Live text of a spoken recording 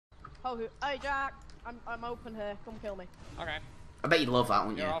Oh, hey Jack, I'm open here. Come kill me. Okay. I bet you'd love that,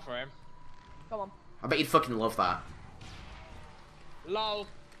 wouldn't you? You're all for him. Come on. I bet you'd fucking love that. Lol.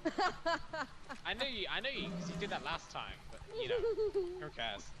 I knew you, because you did that last time. But you know, who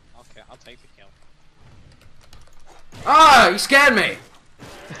cares? Okay, I'll take the kill. Ah, you scared me.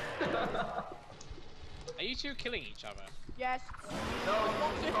 Are you two killing each other? Yes. No.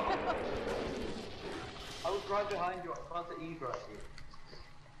 I was right behind you. I was trying to egress you.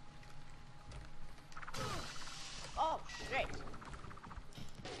 Oh shit.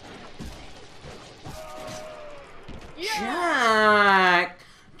 Jack.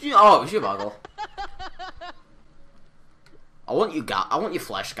 Oh, it was you, Boggle. I want your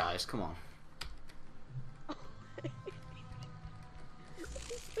flesh, guys. Come on.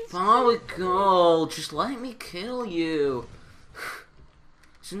 Boggle, just let me kill you.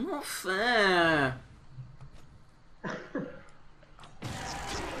 It's not fair.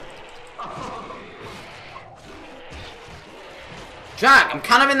 Jack, I'm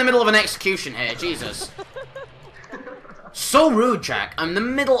kind of in the middle of an execution here, Jesus. So rude, Jack. I'm in the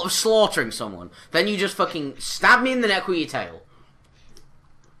middle of slaughtering someone. Then you just fucking stab me in the neck with your tail.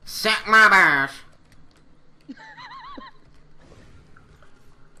 Sack my bash.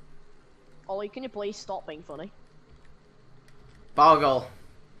 Ollie, can you please stop being funny? Boggle.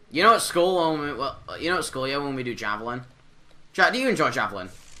 You know at school when we do javelin? Jack, do you enjoy javelin?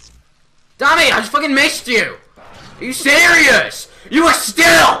 Damn it, I just fucking missed you! Are you serious? You are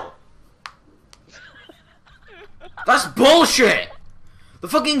still! That's bullshit! The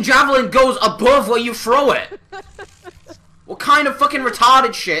fucking javelin goes above where you throw it! What kind of fucking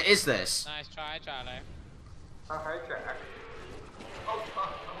retarded shit is this? Nice try, Charlie. Okay, Jack.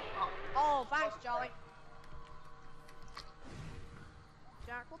 Oh, thanks, Charlie.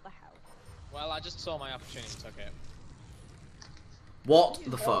 Jack, what the hell? Well, I just saw my opportunity and took it. What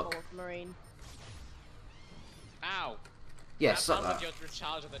the Horrible, fuck? Marine. Ow! Yeah, that suck sounds that. like your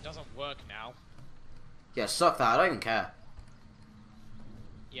recharger that doesn't work now. Yeah, suck that, I don't even care.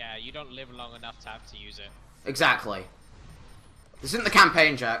 Yeah, you don't live long enough to have to use it. Exactly. This isn't the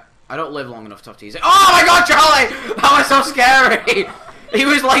campaign, Jack. I don't live long enough to have to use it. Oh my god, Charlie! That was so scary! He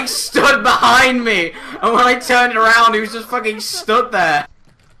was like stood behind me, and when I turned around, he was just fucking stood there.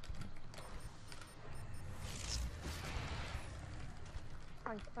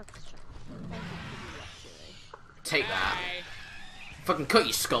 Thanks, Jack. Thank you for the actually. Take that. Hey. Fucking cut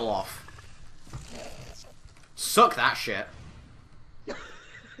your skull off. Suck that shit.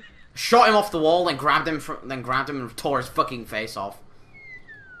 Shot him off the wall, then grabbed him and tore his fucking face off.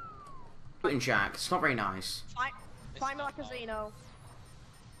 Jack, it's not very nice. Find me like a Xeno.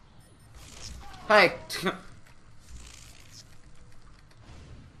 Hey.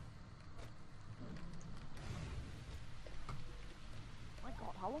 My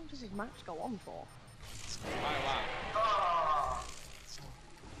god, how long does his match go on for? Oh, wow.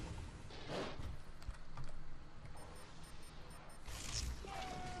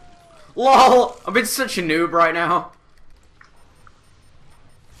 LOL! I've been such a noob right now.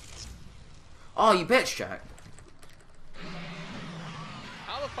 Oh, you bitch, Jack.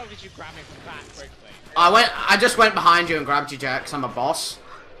 How the fuck did you grab him that quickly? I just went behind you and grabbed you, Jack, 'cause I'm a boss.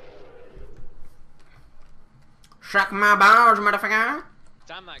 Shack my bars, motherfucker.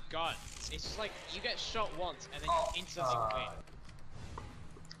 Damn that gun. It's just like, you get shot once and then you instantly win.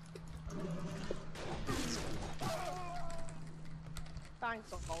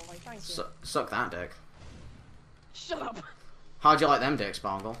 Thanks, Ollie, thank you. Suck that dick. Shut up! How'd you like them dicks,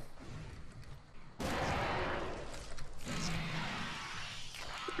 Bongle?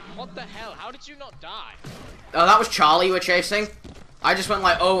 What the hell? How did you not die? Oh, that was Charlie you were chasing? I just went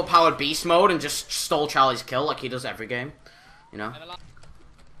like overpowered beast mode and just stole Charlie's kill like he does every game. You know?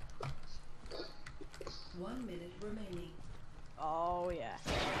 1 minute remaining. Oh, yeah.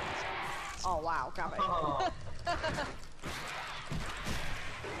 Oh, wow, grab it.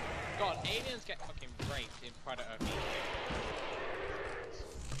 God, aliens get fucking raped in Predator.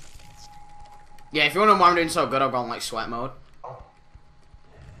 Yeah, if you wanna know why I'm doing so good, I've gone like sweat mode.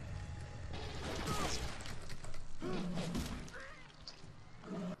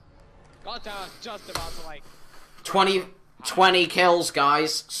 God damn, I was just about to like... 20 kills,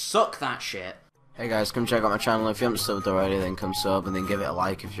 guys. Suck that shit. Hey guys, come check out my channel. If you haven't subbed already, then come sub and then give it a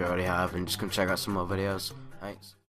like if you already have, and just come check out some more videos. Thanks.